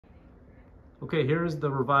Okay, here's the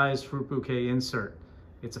revised fruit bouquet insert.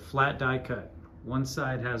 It's a flat die cut. One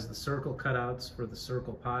side has the circle cutouts for the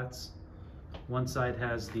circle pots. One side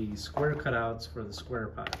has the square cutouts for the square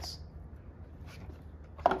pots.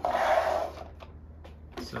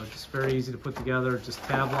 So just very easy to put together, just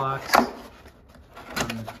tab locks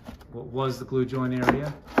on what was the glue joint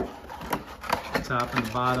area. The top and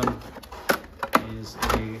the bottom is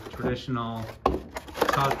a traditional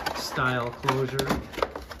tuck style closure.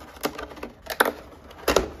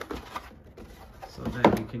 So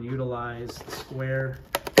then you can utilize the square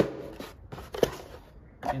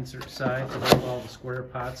insert side to hold all the square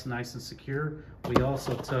pots nice and secure. We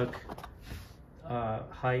also took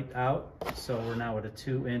height out, so we're now at a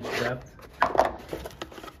 2-inch depth.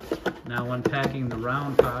 Now unpacking the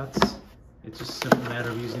round pots, it's just a simple matter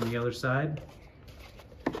of using the other side.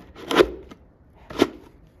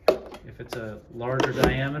 If it's a larger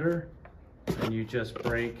diameter, then you just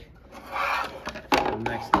break the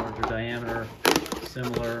next larger diameter,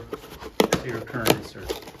 similar to your current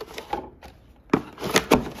insert.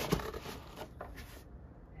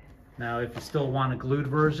 Now, if you still want a glued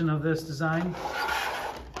version of this design,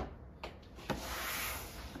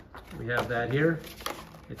 we have that here.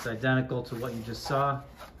 It's identical to what you just saw,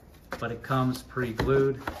 but it comes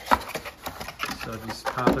pre-glued. So just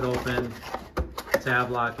pop it open, tab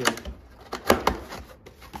lock it,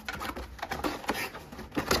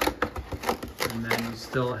 and then you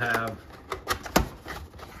still have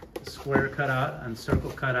the square cutout and circle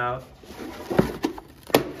cutout,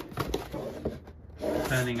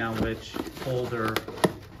 depending on which folder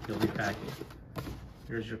you'll be packing.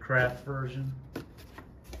 Here's your craft version.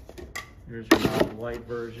 Here's your white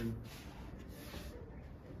version.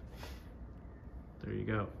 There you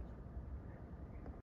go.